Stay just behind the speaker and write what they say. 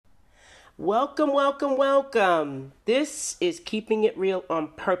Welcome, welcome, welcome. This is Keeping It Real on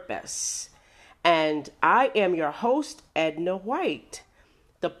Purpose. And I am your host, Edna White,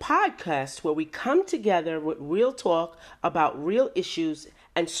 the podcast where we come together with real talk about real issues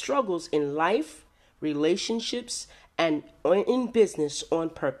and struggles in life, relationships, and in business on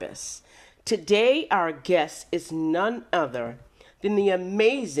purpose. Today, our guest is none other than the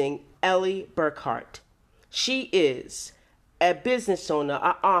amazing Elle Burkhart. She is a business owner,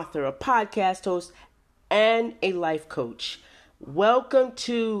 an author, a podcast host, and a life coach. Welcome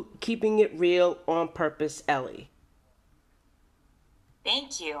to Keeping It Real on Purpose, Elle.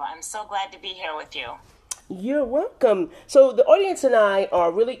 Thank you. I'm so glad to be here with you. You're welcome. So the audience and I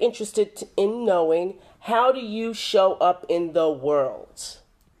are really interested in knowing, how do you show up in the world?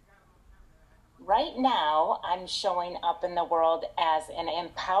 Right now, I'm showing up in the world as an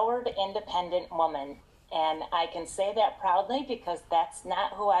empowered, independent woman. And I can say that proudly because that's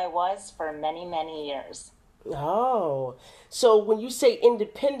not who I was for many, many years. Oh, so when you say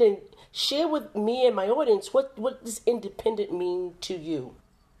independent, share with me and my audience, what does independent mean to you?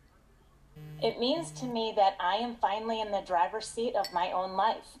 It means to me that I am finally in the driver's seat of my own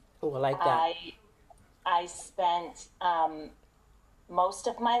life. Oh, I like that. I spent most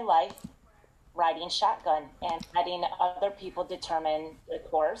of my life riding shotgun and letting other people determine the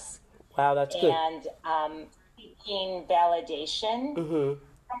course. Wow, that's good. And seeking validation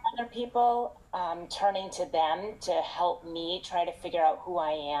from other people, turning to them to help me try to figure out who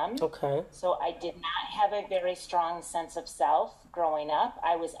I am. Okay. So I did not have a very strong sense of self growing up.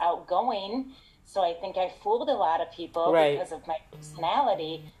 I was outgoing, so I think I fooled a lot of people because of my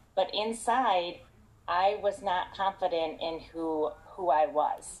personality. But inside, I was not confident in who I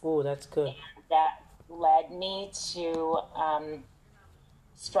was. Oh, that's good. And that led me to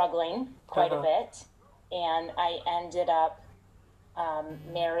struggling quite a bit. And I ended up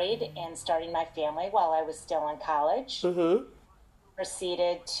married and starting my family while I was still in college.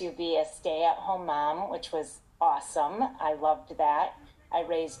 Proceeded to be a stay-at-home mom, which was awesome. I loved that. I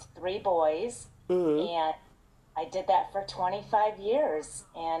raised 3 boys, and I did that for 25 years.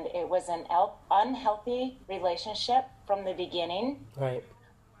 And it was an unhealthy relationship from the beginning. Right.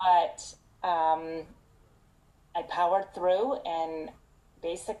 But I powered through and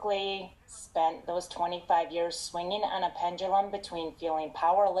basically spent those 25 years swinging on a pendulum between feeling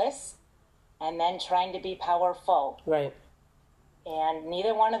powerless and then trying to be powerful. Right. And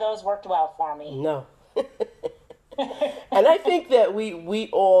neither one of those worked well for me. No. And I think that we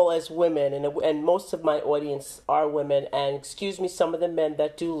all as women, and most of my audience are women, and excuse me, some of the men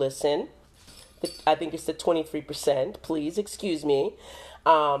that do listen, I think it's the 23%, please excuse me.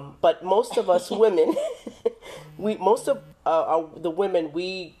 But most of us women, most of the women,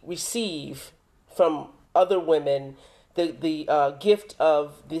 we receive from other women the gift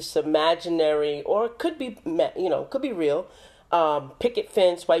of this imaginary, or it could be, could be real, picket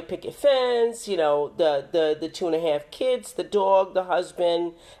fence, white picket fence, the 2.5 kids, the dog, the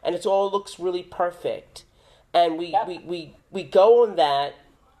husband, and it all looks really perfect. And we go on that,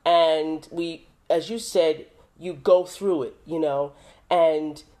 and we, as you said, you go through it,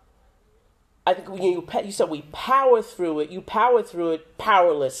 and I think you said we power through it. You power through it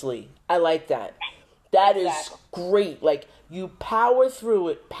powerlessly. I like that. That is great. Like, you power through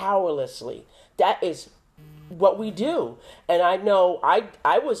it powerlessly. That is what we do. And I know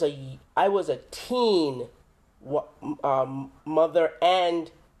I was a teen mother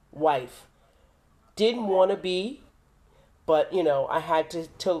and wife. Didn't want to be, but I had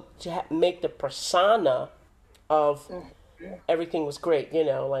to make the persona of everything was great,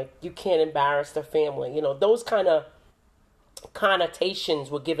 like you can't embarrass the family, those kind of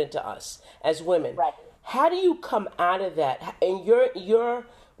connotations were given to us as women. Right. How do you come out of that? And your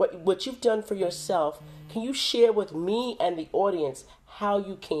what you've done for yourself, can you share with me and the audience how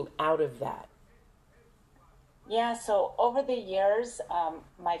you came out of that? Yeah, so over the years,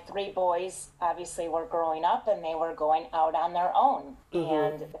 my 3 boys obviously were growing up and they were going out on their own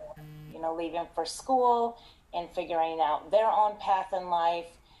and, leaving for school and figuring out their own path in life.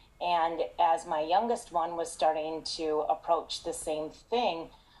 And as my youngest one was starting to approach the same thing,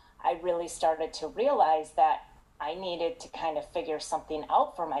 I really started to realize that I needed to kind of figure something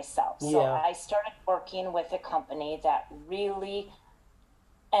out for myself. So I started working with a company that really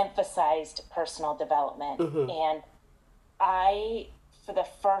emphasized personal development. And I, for the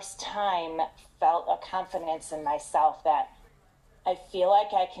first time, felt a confidence in myself that I feel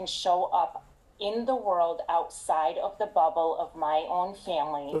like I can show up in the world outside of the bubble of my own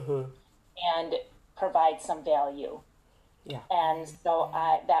family and provide some value. Yeah. And so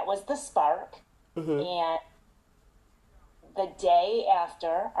that was the spark. And the day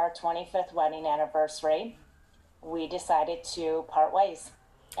after our 25th wedding anniversary, we decided to part ways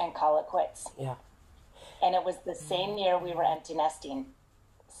and call it quits. Yeah. And it was the same year we were empty nesting.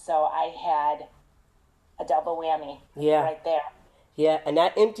 So I had a double whammy right there. Yeah, and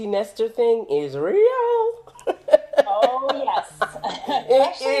that empty nester thing is real. Oh, yes.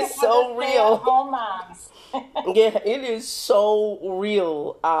 It is so real. Home moms. Yeah, it is so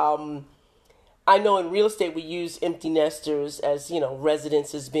real. I know in real estate we use empty nesters as,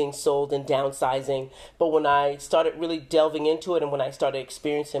 residences being sold and downsizing. But when I started really delving into it and when I started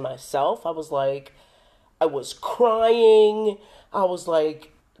experiencing myself, I was crying. I was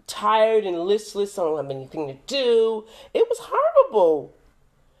like tired and listless. I don't have anything to do. It was horrible.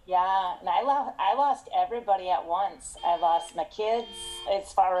 Yeah, and I lost everybody at once. I lost my kids,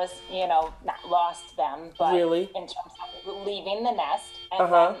 as far as, not lost them, but really? In terms of leaving the nest.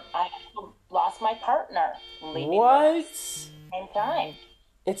 And then I lost my partner leaving the nest at the same time.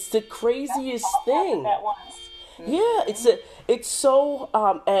 It's the craziest thing. At once. Mm-hmm. Yeah, it's so,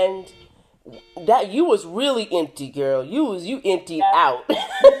 and that you was really empty, girl. You emptied out.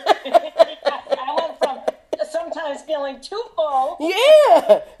 I went from sometimes feeling too full.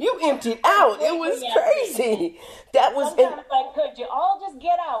 Yeah, you emptied out. It was crazy. That was. Sometimes could you all just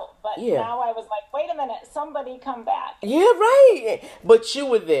get out? But now I was like, wait a minute, somebody come back. Yeah, right. But you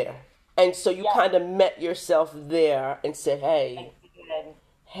were there, and so you kind of met yourself there and said,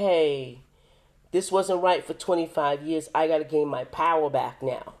 hey, this wasn't right for 25 years. I got to gain my power back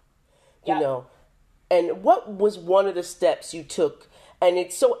now. You know. And what was one of the steps you took? And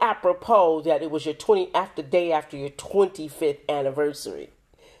it's so apropos that it was your day after your 25th anniversary.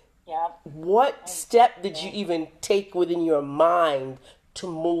 Yeah. What step did you even take within your mind to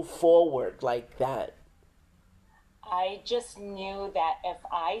move forward like that? I just knew that if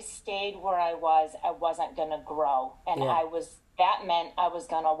I stayed where I wasn't going to grow. And that meant I was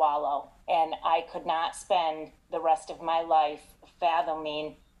going to wallow. And I could not spend the rest of my life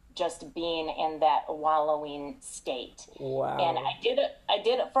fathoming just being in that wallowing state. Wow. And I did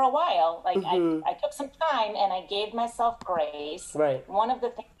it for a while. Like I took some time and I gave myself grace. Right. One of the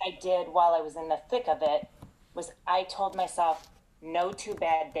things I did while I was in the thick of it was I told myself no 2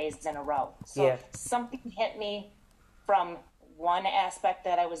 bad days in a row. So if something hit me from one aspect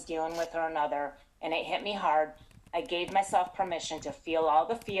that I was dealing with or another, and it hit me hard, I gave myself permission to feel all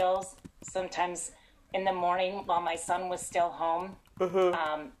the feels. Sometimes in the morning while my son was still home,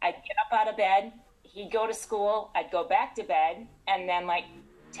 I'd get up out of bed, he'd go to school, I'd go back to bed, and then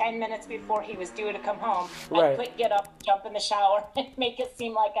 10 minutes before he was due to come home, I'd quick get up, jump in the shower, and make it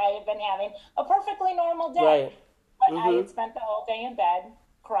seem like I had been having a perfectly normal day. Right. But I had spent the whole day in bed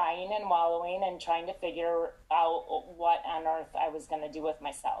crying and wallowing and trying to figure out what on earth I was going to do with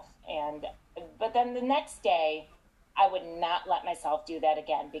myself. But then the next day, I would not let myself do that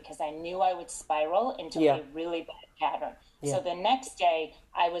again because I knew I would spiral into a really bad pattern. Yeah. So the next day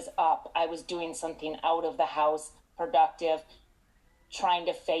I was up, I was doing something out of the house, productive, trying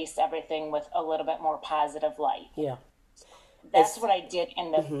to face everything with a little bit more positive light. Yeah. That's what I did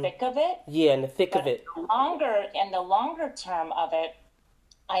in the thick of it. Yeah, in the thick of it. In the longer term of it,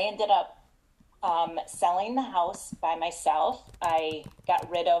 I ended up selling the house by myself. I got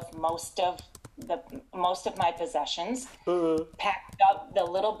rid of most of my possessions, packed up the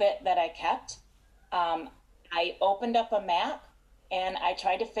little bit that I kept. I opened up a map and I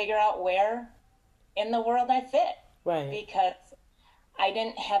tried to figure out where in the world I fit. Right. Because I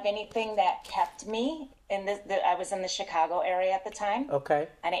didn't have anything that kept me in I was in the Chicago area at the time. Okay.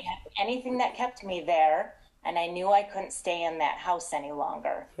 I didn't have anything that kept me there, and I knew I couldn't stay in that house any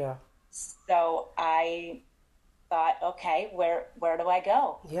longer. Yeah. So I thought, okay, where do I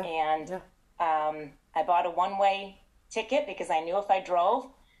go? Yeah. And I bought a one-way ticket because I knew if I drove,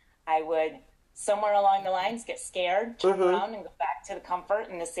 I would somewhere along the lines get scared, turn around, and go back to the comfort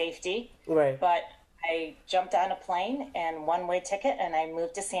and the safety. Right. But I jumped on a plane and one-way ticket, and I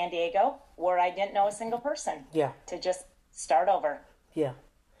moved to San Diego, where I didn't know a single person. Yeah. To just start over. Yeah.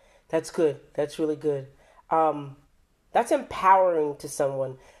 That's good. That's really good. That's empowering to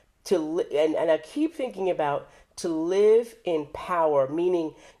someone to and I keep thinking about to live in power,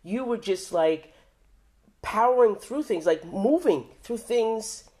 meaning you were just like powering through things, like moving through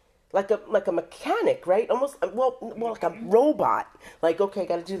things like a mechanic, right? Almost well like a robot. Like, okay, I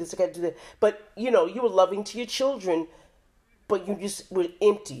gotta do this, I gotta do that. But you were loving to your children, but you just were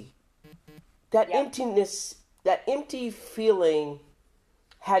empty. That emptiness, that empty feeling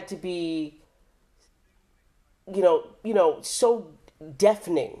had to be so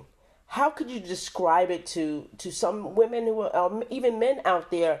deafening. How could you describe it to some women who are even men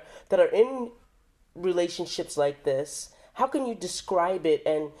out there that are in relationships like this? How can you describe it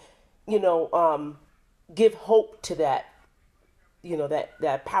and, you know, give hope to that, you know,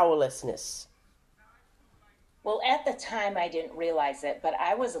 that powerlessness? Well, at the time, I didn't realize it, but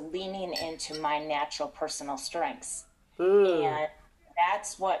I was leaning into my natural personal strengths, Mm, and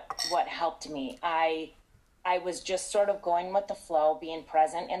that's what helped me. I was just sort of going with the flow, being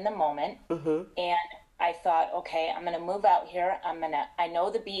present in the moment, mm-hmm. and I thought, okay, I'm going to move out here. I know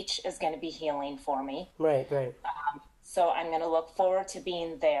the beach is going to be healing for me, Right, right. so I'm going to look forward to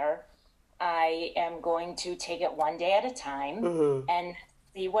being there. I am going to take it one day at a time Mm-hmm. and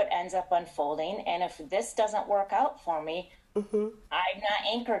see what ends up unfolding. And if this doesn't work out for me, Mm-hmm. I'm not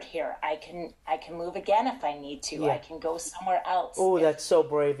anchored here. I can move again if I need to. I Yeah. can go somewhere else Oh, if that's so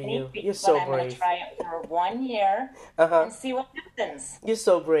brave of need you. be. You're But so I'm going to brave. try it for 1 year Uh-huh. and see what happens. You're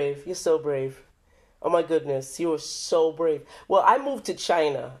so brave. You're so brave. Oh my goodness, you were so brave. Well, I moved to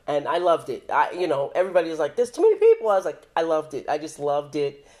China and I loved it. You know, everybody was like, "There's too many people." I was like, I loved it. I just loved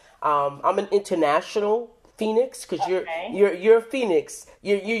it. I'm an international Phoenix because Okay. you're a Phoenix.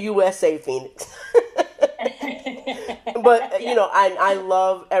 You're USA Phoenix. But Yeah. you know, I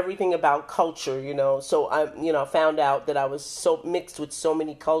love everything about culture. You know, so I found out that I was so mixed with so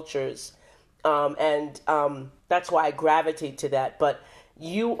many cultures, and that's why I gravitate to that. But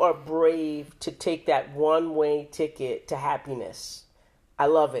you are brave to take that one way ticket to happiness. I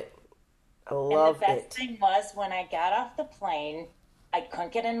love it. I And the love best it. thing was when I got off the plane, I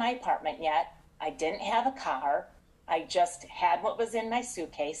couldn't get in my apartment yet. I didn't have a car. I just had what was in my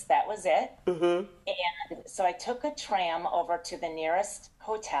suitcase. That was it. Mm-hmm. And so I took a tram over to the nearest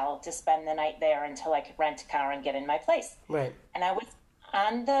hotel to spend the night there until I could rent a car and get in my place. Right. And I was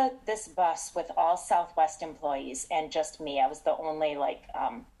on this bus with all Southwest employees and just me. I was the only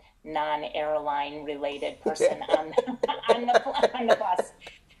non-airline related person on the bus.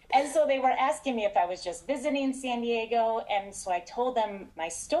 And so they were asking me if I was just visiting San Diego, and so I told them my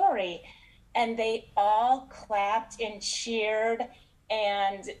story, and they all clapped and cheered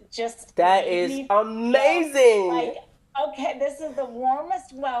and just That made is me feel amazing. like, okay, this is the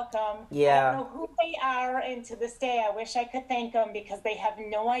warmest welcome. I Yeah. don't know who they are, and to this day, I wish I could thank them because they have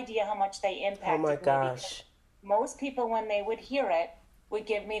no idea how much they Oh my impacted me. Because gosh. most people, when they would hear it, would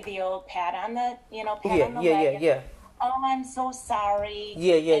give me the old pat on the, pat Yeah, on the yeah, yeah, leg, and, yeah. oh, I'm so sorry.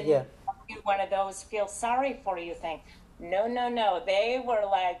 Yeah, yeah, And yeah. do one of those feel sorry for you thing. No, no, no. They were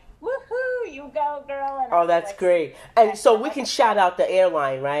like, woohoo, you go, girl. And I Oh, was that's like, great. And so we can shout out the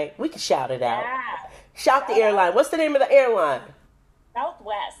airline, right? We can shout it out. yeah, Shout the shout out airline. What's the name of the airline?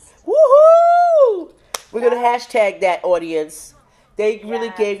 Southwest. Woohoo! We're gonna Yeah, hashtag that, audience. They really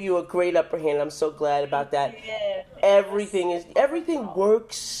yeah, gave you a great upper hand. I'm so glad they about that. did. It was Everything wonderful.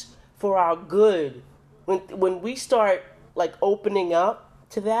 works for our good. When we start like opening up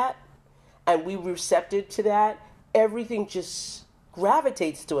to that and we receptive to that, everything just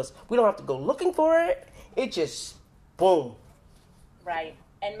gravitates to us. We don't have to go looking for it. It just boom. Right.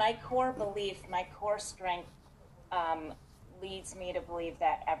 And my core belief, my core strength um, leads me to believe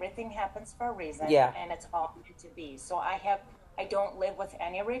that everything happens for a reason Yeah. and it's all meant to be. So I don't live with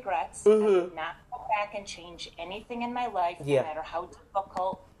any regrets. I Mm-hmm. would not go back and change anything in my life, no Yeah. matter how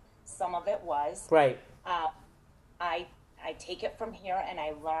difficult some of it was. Right. Uh, I I take it from here and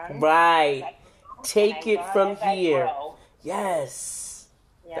I learn as Right. I go and I Take it learn from as I here. grow. Yes.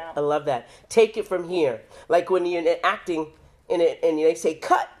 Yeah. I love that. Take it from here. Like when you're in acting in it and they say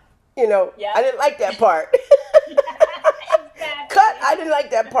cut, Yep. I didn't like that part. Cut, Exactly. I didn't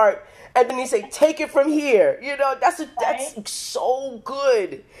like that part. And then you say take it from here. That's Right? so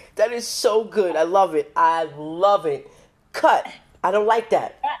good. That is so good. I love it. I love it. Cut. I don't like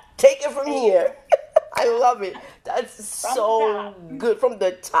that. Take it from here. I love it. That's From the so top. good. From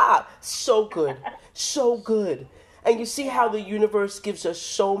the top. So good. So good. And you see how Yeah. the universe gives us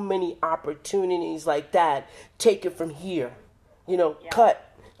so many opportunities like that. Take it from here. Yeah. Cut.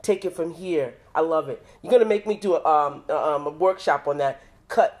 Take it from here. I love it. You're gonna make me do a workshop on that.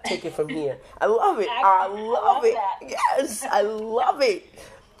 Cut. Take it from here. I love it. I Excellent. I love love it. that. Yes, I love it.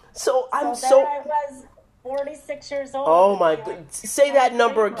 So I'm So there so. I was, 46 years old. Oh my doing god! Say that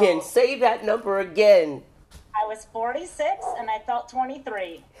number 23 again. roles. Say that number again. I was 46 and I felt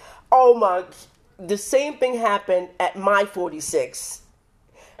 23. Oh my! The same thing happened at my 46.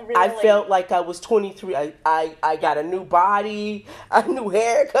 I Really? felt like I was 23. I got a new body, a new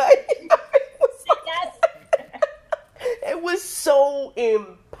haircut. Yes. It was so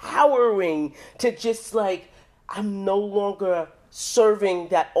empowering to just like, I'm no longer serving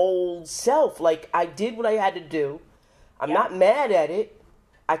that old self. Like, I did what I had to do. I'm Yeah. not mad at it.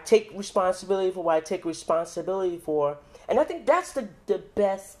 I take responsibility for what I take responsibility for. And I think that's the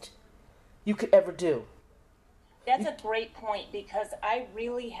best you could ever do. That's a great point because I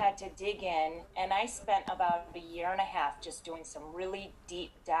really had to dig in, and I spent about a year and a half just doing some really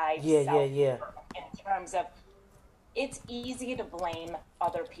deep dive Yeah, yeah, self yeah. work in terms of it's easy to blame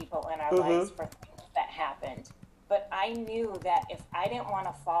other people in our lives Mm-hmm. for things that happened. But I knew that if I didn't want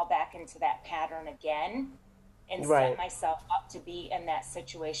to fall back into that pattern again and set Right. myself up to be in that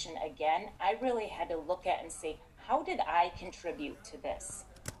situation again, I really had to look at and say, how did I contribute to this?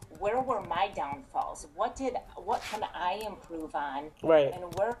 Where were my downfalls? What can I improve on? Right.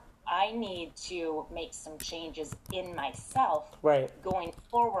 And where I need to make some changes in myself Right. going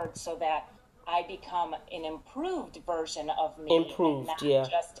forward so that I become an improved version of me and Improved, not yeah.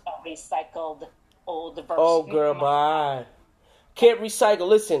 just a recycled old Oh, version girl, of myself. bye. Can't recycle.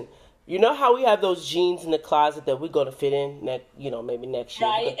 Listen, you know how we have those jeans in the closet that we're gonna fit in next, maybe next year.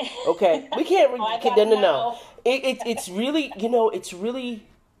 Right? Okay, we can't. Oh, I No, gotta no, no. know. It's really, it's really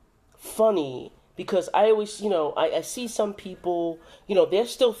funny because I always, I see some people, they're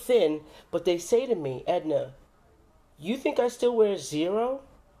still thin, but they say to me, Edna, you think I still wear zero?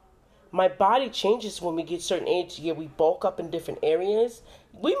 My body changes when we get certain age. Yeah, we bulk up in different areas.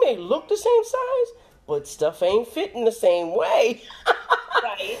 We may look the same size, but stuff ain't fitting the same way.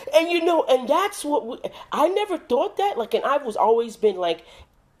 Right. And and that's what I never thought that. Like, and I've was always been like,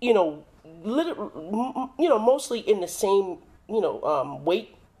 you know, mostly in the same,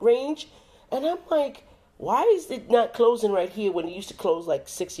 weight range. And I'm like, why is it not closing right here when it used to close like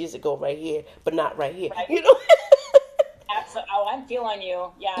 6 years ago right here, but not right here? Right. You know. Absolutely. Oh, I'm feeling you.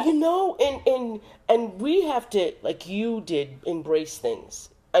 You Yes. know, and we have to, like you did, embrace things,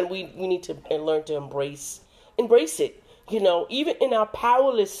 and we need to and learn to embrace it. Even in our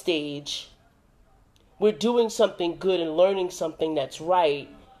powerless stage, we're doing something good and learning something that's right.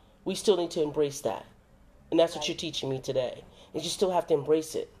 We still need to embrace that, and that's what Right. you're teaching me today. Is you still have to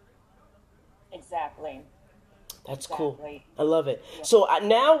embrace it. Exactly. That's cool. Exactly. I love it. Yeah. So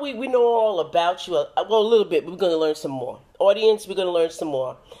now we know all about you. Well, a little bit. But we're going to learn some more. Audience, we're going to learn some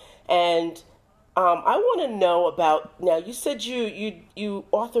more. And I want to know about. Now, you said you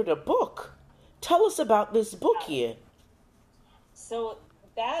authored a book. Tell us about this book here. So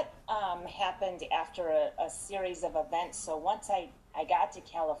that happened after a series of events. So once I got to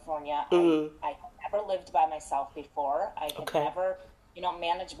California, Mm-hmm. I had never lived by myself before. I had Okay. never,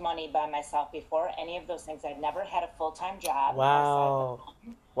 managed money by myself before, any of those things. I'd never had a full-time job outside the Wow.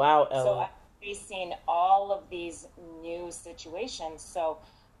 home. Wow, So Elle. I'm facing all of these new situations. So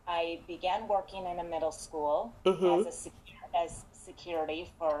I began working in a middle school Mm-hmm. as security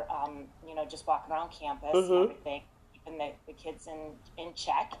for, just walking around campus and Mm-hmm. everything, keeping the kids in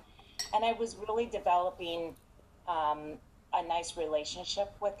check. And I was really developing um, a nice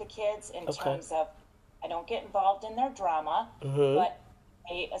relationship with the kids in Okay. terms of I don't get involved in their drama, Mm-hmm. but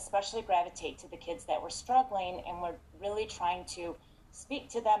I especially gravitate to the kids that were struggling and we're really trying to speak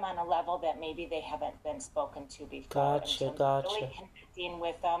to them on a level that maybe they haven't been spoken to before in Gotcha. terms of really Gotcha. connecting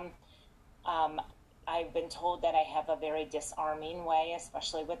with them. Um, I've been told that I have a very disarming way,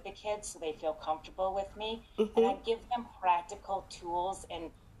 especially with the kids, so they feel comfortable with me. And Mm-hmm. I give them practical tools and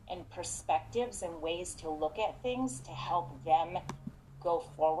perspectives and ways to look at things to help them go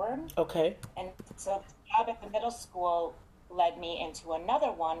forward. Okay. And so the job at the middle school led me into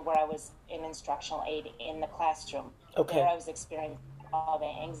another one where I was an instructional aide in the classroom. There Okay. I was experiencing all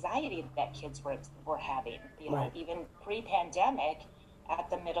the anxiety that kids were having, Right. even pre-pandemic at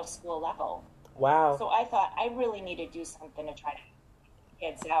the middle school level. Wow. So I thought I really need to do something to try to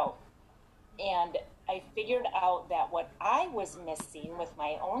get kids out. And I figured out that what I was missing with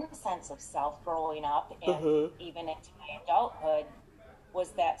my own sense of self growing up and Mm-hmm. even into my adulthood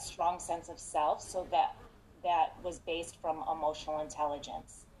was that strong sense of self. So that was based from emotional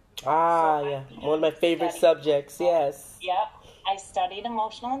intelligence. So Ah, I yeah. One began of my to favorite study. subjects. Yes. Yep. I studied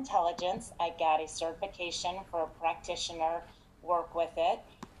emotional intelligence. I got a certification for a practitioner, work with it,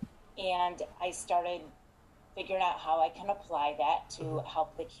 and I started figuring out how I can apply that Mm-hmm. to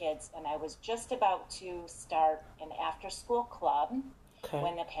help the kids. And I was just about to start an after school club Okay.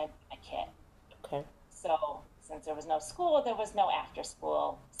 when the pandemic hit. Okay. So since there was no school, there was no after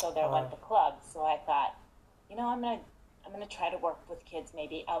school. So there Ah. went the club. So I thought, I'm gonna try to work with kids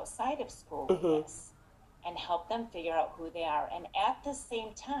maybe outside of school with Mm-hmm. this and help them figure out who they are. And at the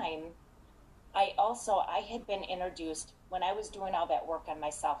same time, I had been introduced when I was doing all that work on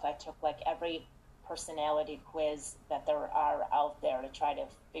myself. I took like every personality quiz that there are out there to try to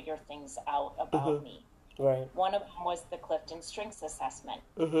figure things out about Mm-hmm. me. Right. One of them was the Clifton Strengths Assessment,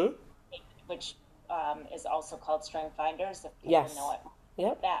 Mm-hmm. which is also called Strength Finders, if people know Yes. it.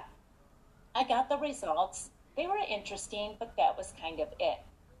 Yep. That I got the results. They were interesting, but that was kind of it.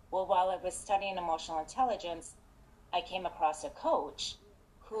 Well, while I was studying emotional intelligence, I came across a coach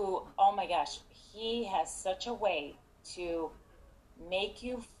who, oh my gosh, he has such a way to make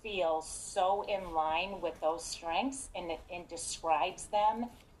you feel so in line with those strengths, and describes them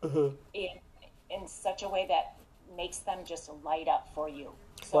in, in such a way that makes them just light up for you.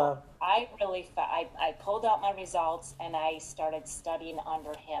 So Wow. I really, I pulled out my results and I started studying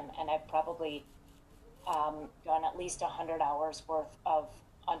under him, and I've probably done at least 100 hours worth of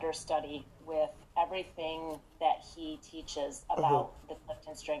understudy with everything that he teaches about the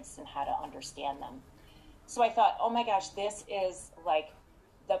Clifton strengths and how to understand them. So I thought, oh my gosh, this is like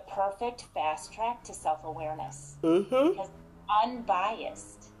the perfect fast track to self-awareness. Because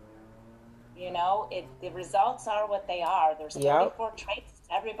unbiased, the results are what they are. There's 34 traits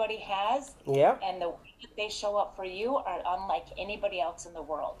everybody has. Yep. And the way that they show up for you are unlike anybody else in the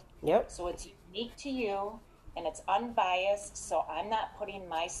world. Yep. So it's unique to you, and it's unbiased. So I'm not putting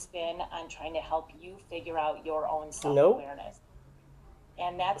my spin on trying to help you figure out your own self-awareness.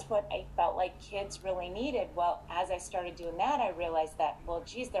 And that's what I felt like kids really needed. Well, as I started doing that, I realized that, well,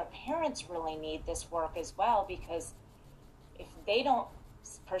 geez, their parents really need this work as well, because if they don't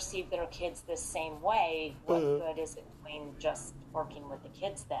perceive their kids the same way, what good is it doing just working with the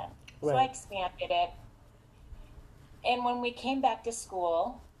kids then? Right. So I expanded it. And when we came back to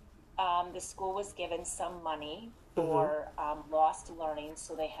school, the school was given some money for lost learning,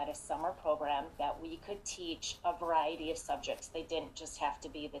 so they had a summer program that we could teach a variety of subjects. They didn't just have to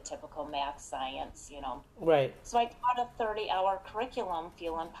be the typical math, science, Right. So I taught a 30-hour curriculum,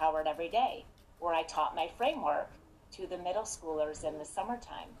 Feel Empowered Every Day, where I taught my framework to the middle schoolers in the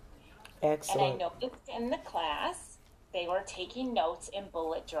summertime. Excellent. And I noticed in the class, they were taking notes in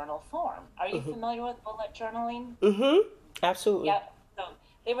bullet journal form. Are you familiar with bullet journaling? Absolutely. Yep. So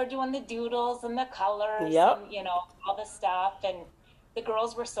they were doing the doodles and the colors and, all the stuff. And the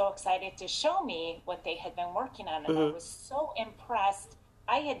girls were so excited to show me what they had been working on. And I was so impressed.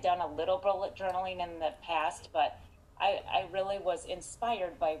 I had done a little bullet journaling in the past, but I really was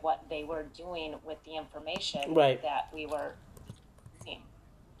inspired by what they were doing with the information that we were seeing.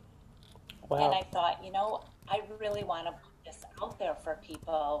 Wow. And I thought, I really want to put this out there for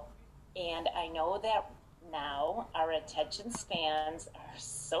people. And I know that now our attention spans are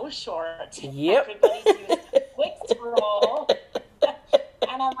so short. Yep. Everybody's using a quick scroll.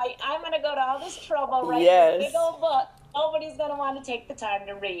 And I'm like, I'm going to go to all this trouble writing a big old book. Nobody's going to want to take the time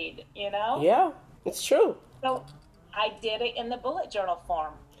to read, Yeah, it's true. So I did it in the bullet journal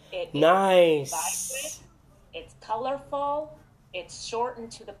form. Nice. It's vibrant, it's colorful, it's short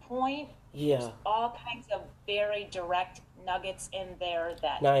and to the point. Yeah. There's all kinds of very direct nuggets in there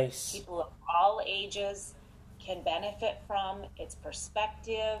that people of all ages can benefit from. It's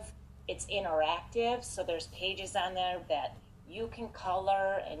perspective, it's interactive, so there's pages on there that you can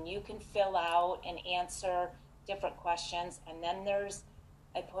color and you can fill out and answer different questions. And then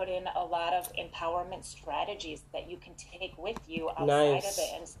I put in a lot of empowerment strategies that you can take with you outside of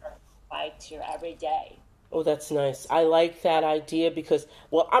it and start to apply to your everyday. Oh, that's nice. I like that idea because,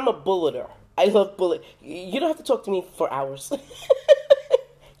 well, I'm a bulleter. I love bullet. You don't have to talk to me for hours.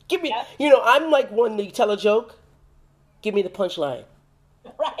 Give me, I'm like one, you tell a joke, give me the punchline.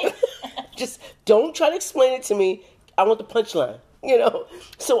 Right. Just don't try to explain it to me. I want the punchline,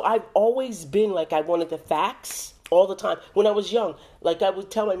 So I've always been like, I wanted the facts all the time. When I was young, like I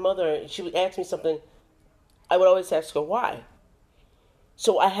would tell my mother, she would ask me something, I would always ask her why.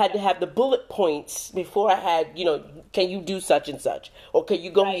 So I had to have the bullet points before I had, can you do such and such? Or can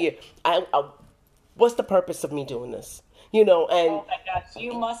you go here? What's the purpose of me doing this? And oh my gosh,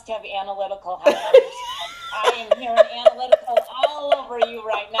 you must have analytical high understanding. I am hearing analytical all over you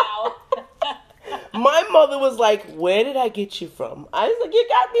right now. My mother was like, where did I get you from? I was like, you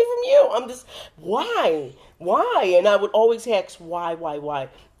got me from you. I'm just, why? And I would always ask, why?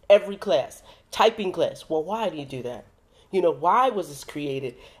 Every class, typing class. Well, why do you do that? Why was this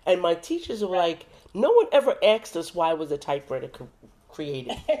created? And my teachers were like, no one ever asked us why was a typewriter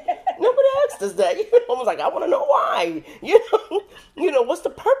created. Nobody asked us that. I was like, I want to know why. What's the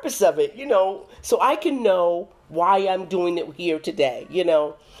purpose of it? So I can know why I'm doing it here today.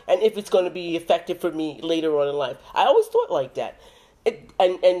 And if it's going to be effective for me later on in life. I always thought like that.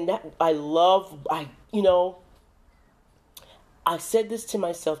 I said this to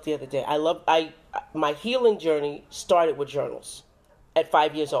myself the other day. My healing journey started with journals at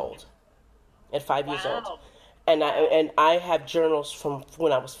 5 years old. And I have journals from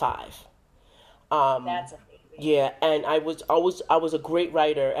when I was 5. That's amazing. Yeah, and I was a great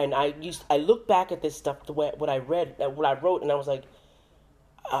writer, and I look back at this stuff, what I read, what I wrote, and I was like,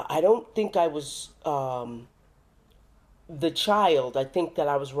 I don't think I was the child. I think that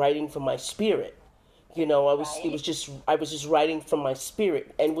I was writing from my spirit, You know, Right. I was just writing from my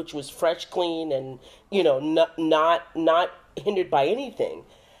spirit, and which was fresh, clean, and not hindered by anything.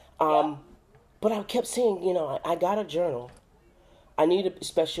 Yep. But I kept saying, I got a journal. I need a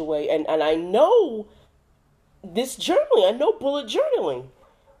special way, and I know this journaling. I know bullet journaling.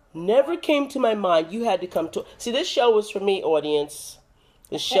 Never came to my mind. You had to come to see. This show is for me, audience.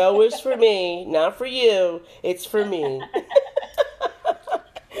 The show is for me, not for you. It's for me.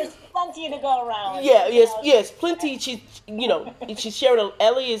 There's plenty to go around. Yeah, yes, plenty. She's sharing.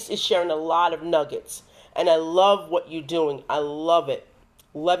 Ellie is sharing a lot of nuggets, and I love what you're doing. I love it,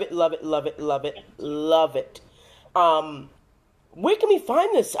 love it, love it, love it, love it, love it. Where can we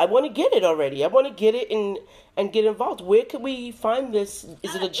find this? I want to get it already. I want to get it and get involved. Where can we find this?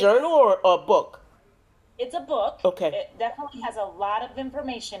 Is it a journal or a book? It's a book. Okay. It definitely has a lot of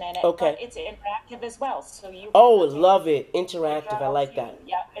information in it. Okay. But it's interactive as well. So you Oh, can love it. Interactive. I like that.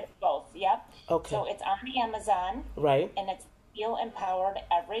 Yep, it's both. Yep. Okay. So it's on the Amazon. Right. And it's Feel Empowered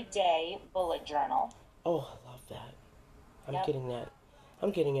Everyday Bullet Journal. Oh, I love that. I'm Yep. getting that. I'm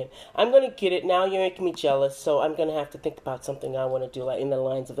getting it. I'm going to get it. Now you're making me jealous, so I'm going to have to think about something I want to do like in the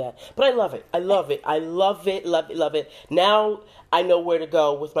lines of that. But I love it. I love it. I love it. Love it. Love it. Now I know where to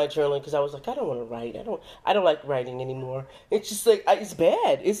go with my journaling because I was like, I don't want to write. I don't like writing anymore. It's just like it's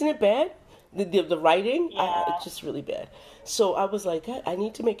bad. Isn't it bad? The writing, Yeah. it's just really bad. So I was like, I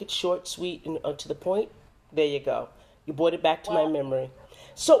need to make it short, sweet, and to the point. There you go. You brought it back to my memory.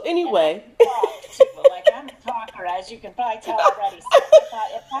 So anyway, Like I'm a talker, as you can probably tell already. So I thought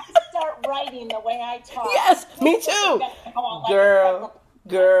if I start writing the way I talk, yes, me it's too. gonna go on like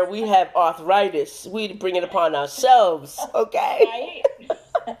Girl, we have arthritis. We bring it upon ourselves, okay? right?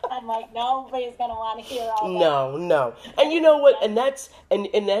 I'm like, nobody's gonna want to hear all that. No. And you know what? And that's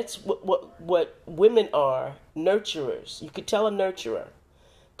what women are, nurturers. You could tell a nurturer.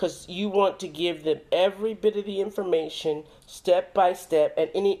 Because you want to give them every bit of the information, step by step, and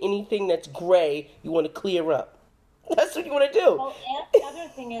anything that's gray, you want to clear up. That's what you want to do. Well, and the other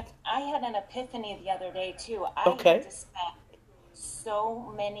thing is, I had an epiphany the other day too. I had to spend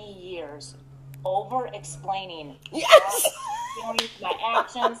so many years over explaining Yes. my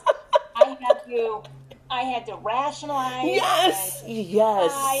actions. I had to rationalize. Yes.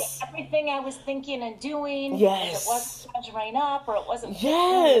 Yes. Everything I was thinking and doing. Yes. It wasn't measuring up, or it wasn't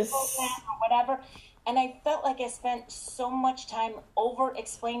Yes. or whatever. And I felt like I spent so much time over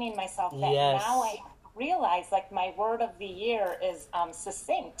explaining myself that Yes. now I realize like my word of the year is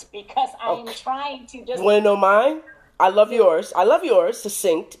succinct, because I'm trying to just You want to know mine? I love yours. I love yours.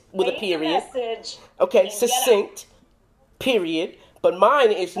 Succinct with a make the period. message. Okay, and get succinct, period. But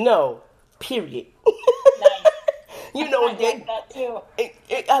mine is no, period. Nice. You know, I like that too.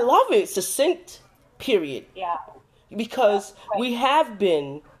 I love it. Succinct, period. Yeah. Because we have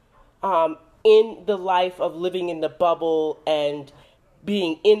been in the life of living in the bubble and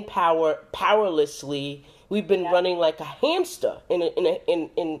being in power powerlessly. We've been running like a hamster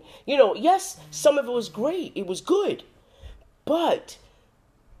in yes, some of it was great. It was good. But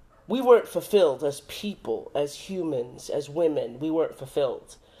we weren't fulfilled as people, as humans, as women. We weren't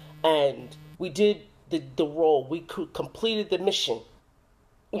fulfilled. And we did the role. We completed the mission.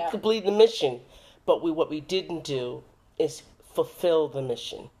 We completed the mission. But what we didn't do is fulfill the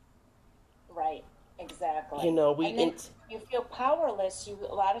mission. Right. Exactly. You know, you feel powerless. You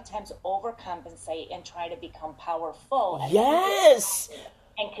a lot of times overcompensate and try to become powerful. And yes.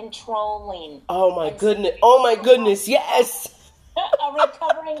 And controlling. Oh my goodness. Oh my goodness. Yes. A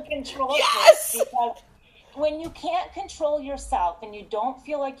recovering control. Yes. Because when you can't control yourself and you don't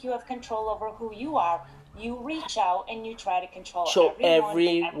feel like you have control over who you are, you reach out and you try to control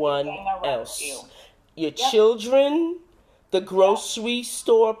everyone else. You. Your children, the grocery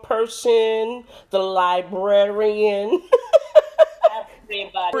store person, the librarian.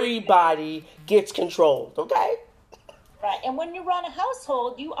 Everybody gets controlled, okay? Right, and when you run a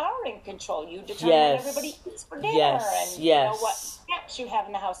household, you are in control. You determine what everybody eats for dinner and you know what snacks you have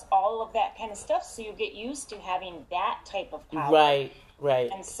in the house, all of that kind of stuff. So you get used to having that type of power.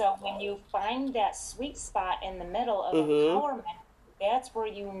 Right. And so when you find that sweet spot in the middle of empowerment, that's where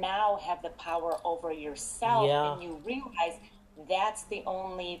you now have the power over yourself, and you realize that's the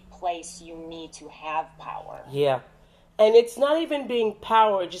only place you need to have power. Yeah. And it's not even being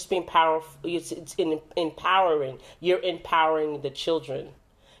power, just being powerful. It's empowering. You're empowering the children,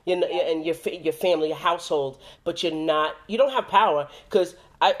 and your family, your household. But you don't have power, because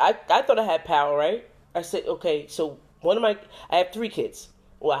I thought I had power, right? I said, okay, so I have 3 kids.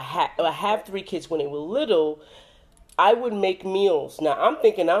 Well, I have 3 kids. When they were little, I would make meals. Now I'm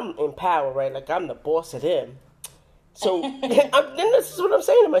thinking I'm in power, right? Like I'm the boss of them. So then this is what I'm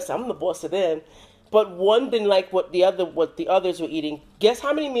saying to myself. I'm the boss of them. but one didn't like what the others were eating. Guess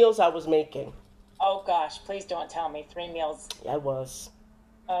how many meals I was making? Oh gosh, please don't tell me 3 meals. I was.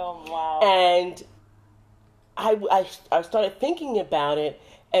 Oh wow. And I started thinking about it,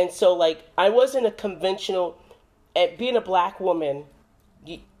 and so like I wasn't a conventional. At being a black woman,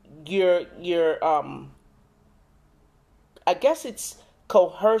 you're I guess it's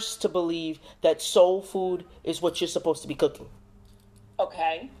coerced to believe that soul food is what you're supposed to be cooking.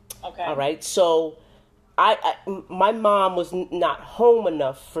 Okay. Okay. All right. So my mom was not home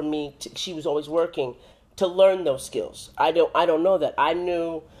enough for me to, she was always working to learn those skills. I don't know that. I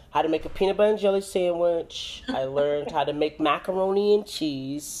knew how to make a peanut butter and jelly sandwich. I learned how to make macaroni and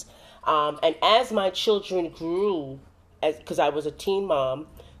cheese. And as my children grew, because I was a teen mom,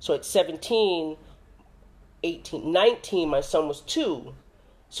 so at 17, 18, 19, my son was 2.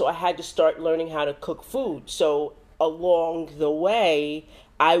 So I had to start learning how to cook food. So along the way,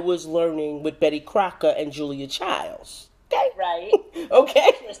 I was learning with Betty Crocker and Julia Childs. Okay. Right.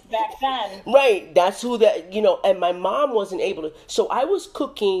 Okay. Just back then. Right. That's who that, and my mom wasn't able to. So I was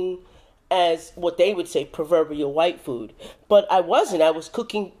cooking as what they would say proverbial white food. But I wasn't. I was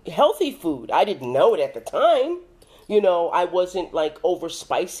cooking healthy food. I didn't know it at the time. I wasn't like over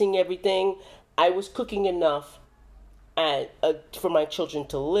spicing everything. I was cooking enough for my children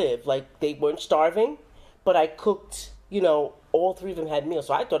to live. Like they weren't starving, but I cooked, all 3 of them had meals.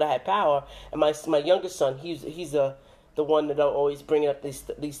 So I thought I had power. And my youngest son, he's the one that always bringing up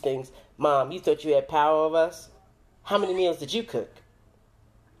these things. Mom, you thought you had power over us? How many meals did you cook?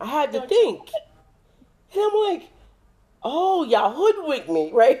 I had to think. And I'm like, oh, y'all hoodwinked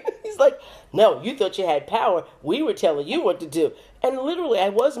me, right? He's like, no, you thought you had power. We were telling you what to do. And literally, I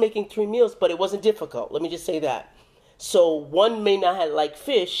was making 3 meals, but it wasn't difficult. Let me just say that. So one may not have like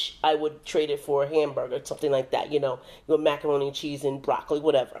fish. I would trade it for a hamburger, something like that. Your macaroni and cheese and broccoli,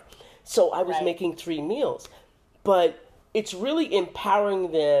 whatever. So I was making 3 meals. But it's really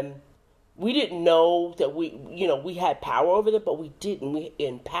empowering them. We didn't know that we had power over them, but we didn't. We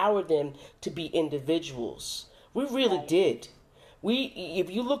empowered them to be individuals. We really did. If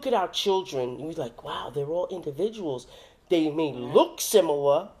you look at our children, you're like, wow, they're all individuals. They may look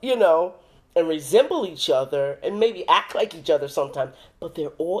similar, and resemble each other and maybe act like each other sometimes, but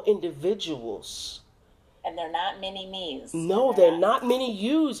they're all individuals. And they're not mini me's. No, they're not mini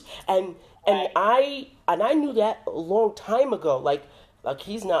yous. And I knew that a long time ago. Like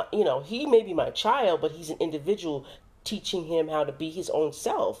he's not, he may be my child, but he's an individual, teaching him how to be his own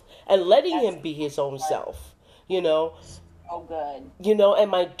self and letting him be his own self, Oh, good.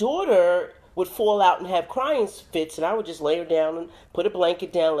 And my daughter would fall out and have crying fits, and I would just lay her down and put a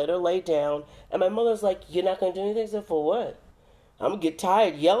blanket down, let her lay down. And my mother's like, you're not going to do anything? I said, for what? I'm going to get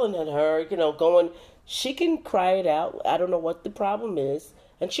tired yelling at her, going, she can cry it out. I don't know what the problem is.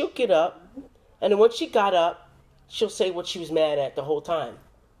 And she'll get up. And then once she got up, she'll say what she was mad at the whole time,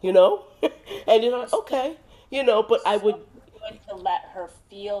 And you're like, okay, but I would. Good to let her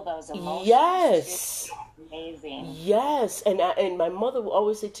feel those emotions. Yes. Amazing. Yes. And my mother would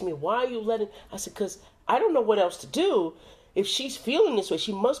always say to me, why are you letting. I said, because I don't know what else to do. If she's feeling this way,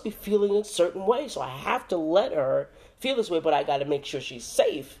 she must be feeling a certain way. So I have to let her feel this way, but I got to make sure she's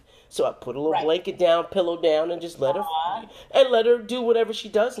safe. So I put a little blanket down, pillow down, and just let her do whatever she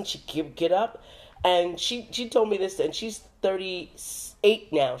does, and she get up. And she told me this, and she's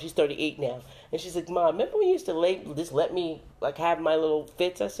 38 now. She's 38 now, and she's like, Mom, remember when you used to just let me like have my little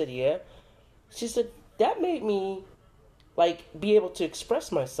fits? I said, yeah. She said that made me like be able to express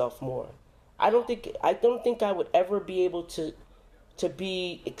myself more. I don't think I would ever be able to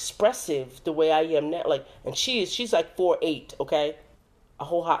be expressive the way I am now. Like, and she's like 4'8", okay. A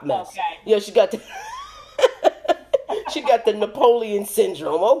whole hot mess. Okay. Yeah, she got the Napoleon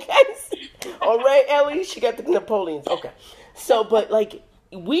syndrome. Okay, all right, Ellie, she got the Napoleons. Okay, so but like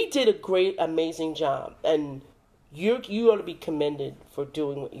we did a great, amazing job, and you ought to be commended for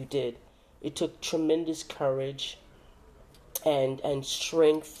doing what you did. It took tremendous courage and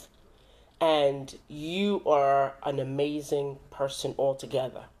strength, and you are an amazing person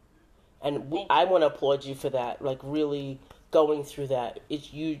altogether. And I want to applaud you for that. Like really. Going through that,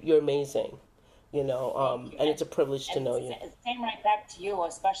 you're amazing, and it's a privilege to know you. Same right back to you,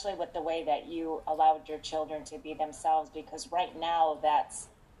 especially with the way that you allowed your children to be themselves. Because right now,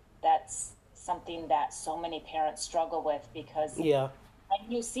 that's something that so many parents struggle with. Because when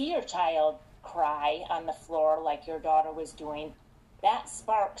you see your child cry on the floor like your daughter was doing, that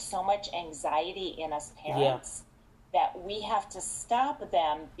sparks so much anxiety in us parents. That we have to stop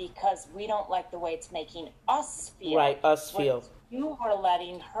them because we don't like the way it's making us feel. Right, us feel. You were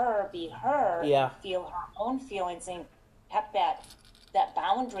letting her be her, feel her own feelings, and kept that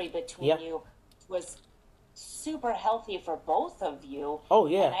boundary between you was super healthy for both of you. Oh,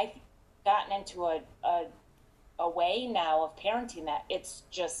 yeah. And I've gotten into a way now of parenting that it's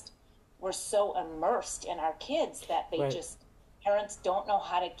just, we're so immersed in our kids that they Right. just, parents don't know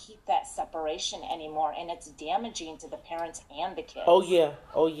how to keep that separation anymore, and it's damaging to the parents and the kids. Oh, yeah.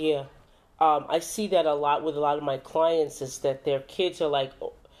 Oh, yeah. I see that a lot with a lot of my clients is that their kids are like,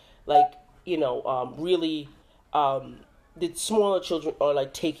 really, the smaller children are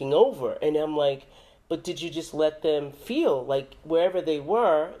like taking over. And I'm like, but did you just let them feel like wherever they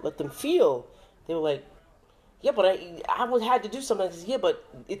were, let them feel? They were like, yeah, but I would had to do something. I said, yeah, but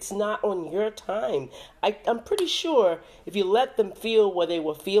it's not on your time. I'm pretty sure if you let them feel what they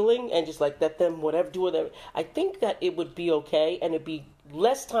were feeling and just like let them do whatever, I think that it would be okay and it'd be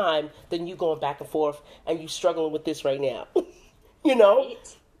less time than you going back and forth and you struggling with this right now.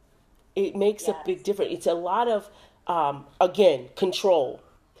 Right? It makes a Yes. big difference. It's a lot of, again, control.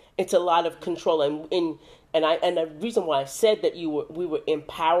 It's a lot of control, and the reason why I said that we were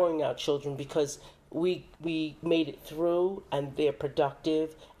empowering our children because we made it through, and they're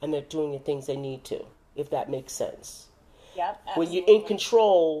productive, and they're doing the things they need to. If that makes sense. Yep, When you're absolutely. in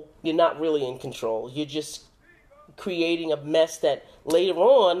control, you're not really in control. You're just creating a mess that later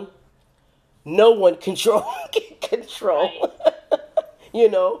on, no one can control.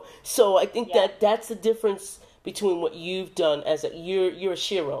 So I think Yeah. that's the difference between what you've done as you're a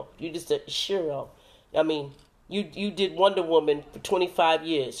shiro. You're just a shiro. I mean, you did Wonder Woman for 25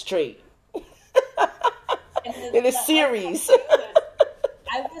 years straight And in a the hard part series. too is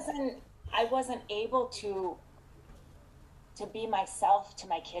I wasn't able to be myself to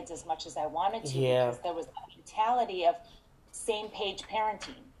my kids as much as I wanted to Yeah. because there was a mentality of same page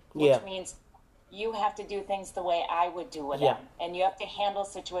parenting, which Yeah. means you have to do things the way I would do with Yeah. them, and you have to handle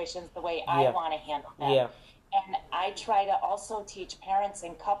situations the way I Yeah. want to handle them. Yeah. And I try to also teach parents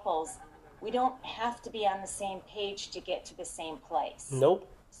and couples we don't have to be on the same page to get to the same place. Nope.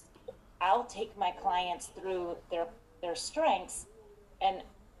 I'll take my clients through their strengths, and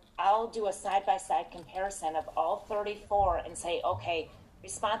I'll do a side-by-side comparison of all 34 and say, okay,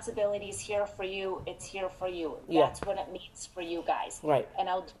 responsibility's here for you, it's here for you. Yeah. That's what it means for you guys. Right. And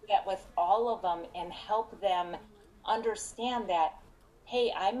I'll do that with all of them and help them understand that,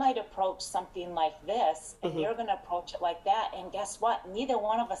 hey, I might approach something like this, and you're going to approach it like that. And guess what? Neither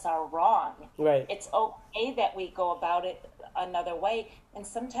one of us are wrong. Right. It's okay that we go about it another way. And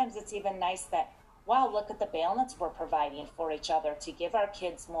sometimes it's even nice that, wow, look at the balance we're providing for each other to give our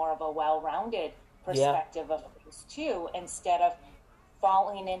kids more of a well-rounded perspective of things too, instead of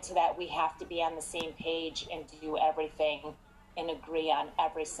falling into that we have to be on the same page and do everything and agree on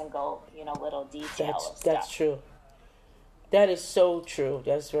every single, little detail of stuff. That's true. That is so true.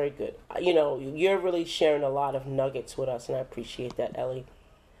 That's very good. You're really sharing a lot of nuggets with us, and I appreciate that, Ellie.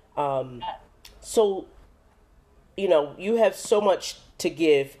 So, you have so much to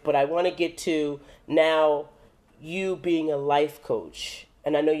give, but I want to get to now you being a life coach.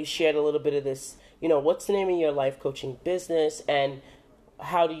 And I know you shared a little bit of this. What's the name of your life coaching business, and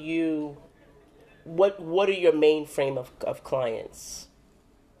how do you, what are your main frame of clients?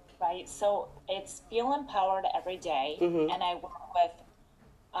 Right. So it's Feel Empowered Every Day, and I work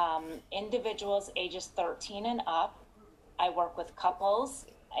with individuals ages 13 and up. I work with couples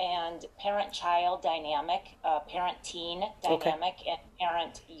and parent-child dynamic, parent-teen dynamic, and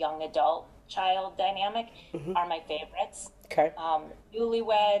parent-young adult child dynamic are my favorites. Okay.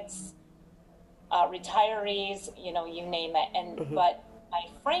 Newlyweds, retirees, you name it. And but my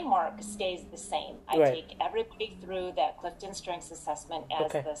framework stays the same. I Right. take everybody through that Clifton Strengths Assessment as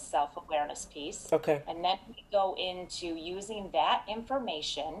Okay. the self-awareness piece. Okay. And then we go into using that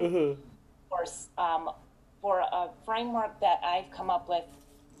information for a framework that I've come up with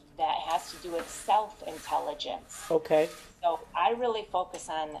that has to do with self-intelligence. Okay. So I really focus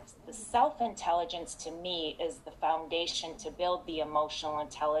on the self-intelligence. To me, is the foundation to build the emotional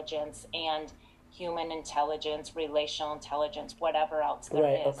intelligence and human intelligence, relational intelligence, whatever else there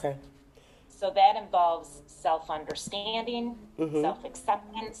Right. is. Okay. So that involves self-understanding,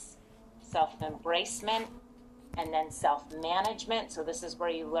 self-acceptance, self-embracement, and then self-management. So this is where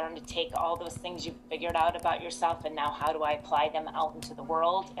you learn to take all those things you've figured out about yourself, and now how do I apply them out into the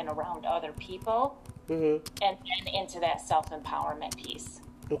world and around other people, and then into that self-empowerment piece.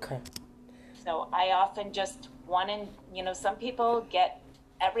 Okay. So I often just some people get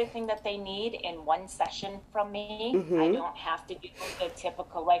everything that they need in one session from me. I don't have to do the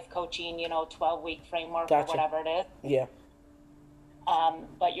typical life coaching, 12-week framework Gotcha. or whatever it is. Yeah.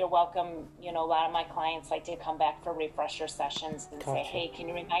 But you're welcome. A lot of my clients like to come back for refresher sessions and say, Gotcha. hey, can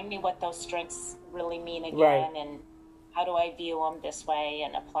you remind me what those strengths really mean again? Right. And how do I view them this way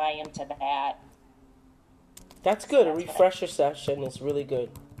and apply them to that? That's good. So A that's refresher session is really good.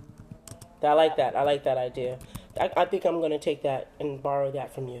 I like that. I like that idea. I think I'm going to take that and borrow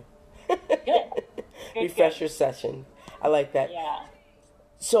that from you. Good. Refresher session. I like that. Yeah.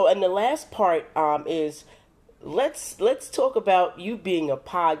 So, and the last part is let's talk about you being a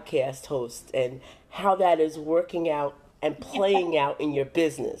podcast host and how that is working out and playing out in your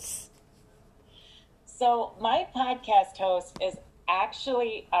business. So my podcast host is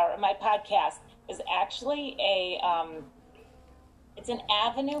actually, or my podcast is actually it's an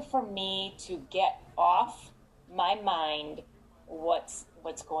avenue for me to get off my mind what's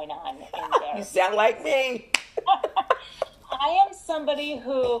going on in there. You sound like me. I am somebody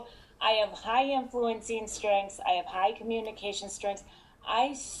who I have high influencing strengths. I have high communication strengths.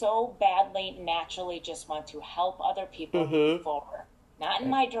 I so badly naturally just want to help other people move forward. Not in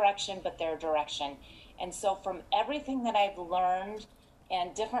my direction, but their direction. And so from everything that I've learned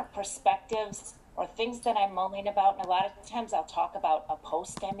and different perspectives or things that I'm mulling about, and a lot of times I'll talk about a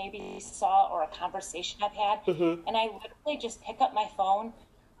post I maybe saw or a conversation I've had, and I literally just pick up my phone,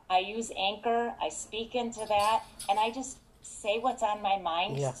 I use Anchor, I speak into that, and I just say what's on my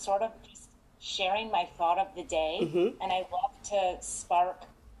mind, sort of just sharing my thought of the day. And I love to spark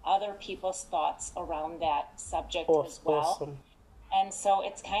other people's thoughts around that subject as well. Awesome. And so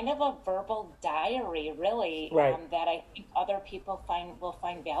it's kind of a verbal diary, really, that I think other people will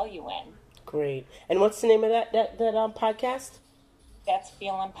find value in. Great. And what's the name of that podcast? That's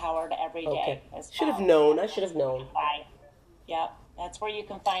Feel Empowered Every Day. Okay. As well. Should have known. I should have known. Yeah, that's where you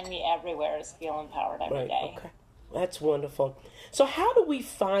can find me everywhere is Feel Empowered Every Day. Okay. That's wonderful. So how do we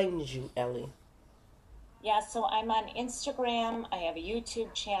find you, Ellie? Yeah, so I'm on Instagram. I have a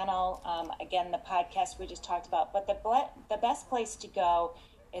YouTube channel. Again, the podcast we just talked about. But the best place to go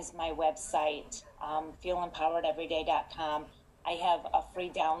is my website, feelempoweredeveryday.com. I have a free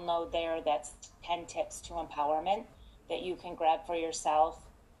download there that's 10 tips to empowerment that you can grab for yourself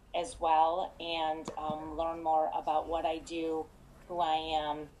as well and learn more about what I do, who I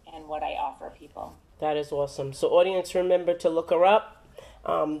am, and what I offer people. That is awesome. So audience, remember to look her up.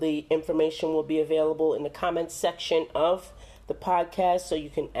 The information will be available in the comments section of the podcast, so you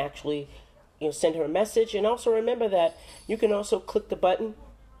can actually send her a message. And also remember that you can also click the button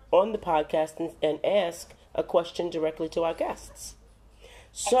on the podcast and ask a question directly to our guests.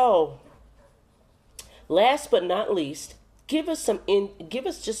 So, last but not least, give us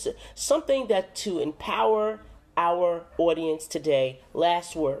just something that to empower our audience today.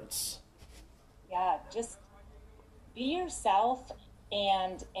 Last words. Yeah, just be yourself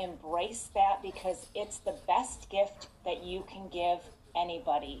and embrace that, because it's the best gift that you can give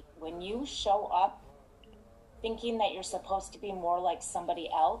anybody. When you show up thinking that you're supposed to be more like somebody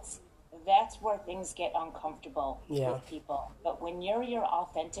else, that's where things get uncomfortable with people. But when you're your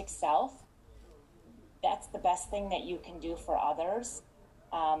authentic self, that's the best thing that you can do for others.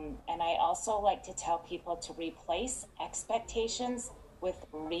 And I also like to tell people to replace expectations with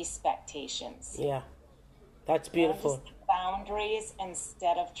respectations. Yeah, that's beautiful. Just boundaries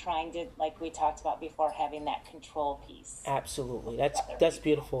instead of trying to, like we talked about before, having that control piece. Absolutely. That's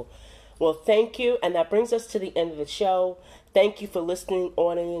beautiful. Well, thank you. And that brings us to the end of the show. Thank you for listening,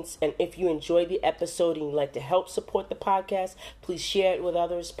 audience. And if you enjoyed the episode and you'd like to help support the podcast, please share it with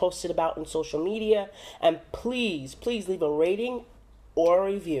others, post it about on social media, and please leave a rating or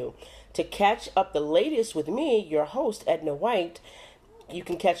a review. To catch up the latest with me, your host, Edna White, you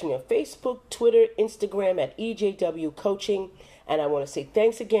can catch me on Facebook, Twitter, Instagram at EJW Coaching. And I want to say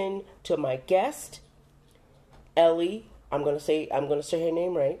thanks again to my guest, Ellie. I'm going to say her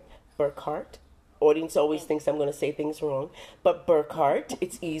name right. Burkhart. Audience always thinks I'm going to say things wrong, but Burkhart,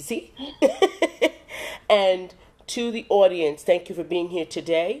 it's easy. And to the audience, thank you for being here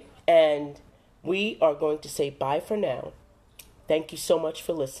today. And we are going to say bye for now. Thank you so much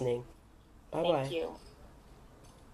for listening. Bye-bye. Thank you.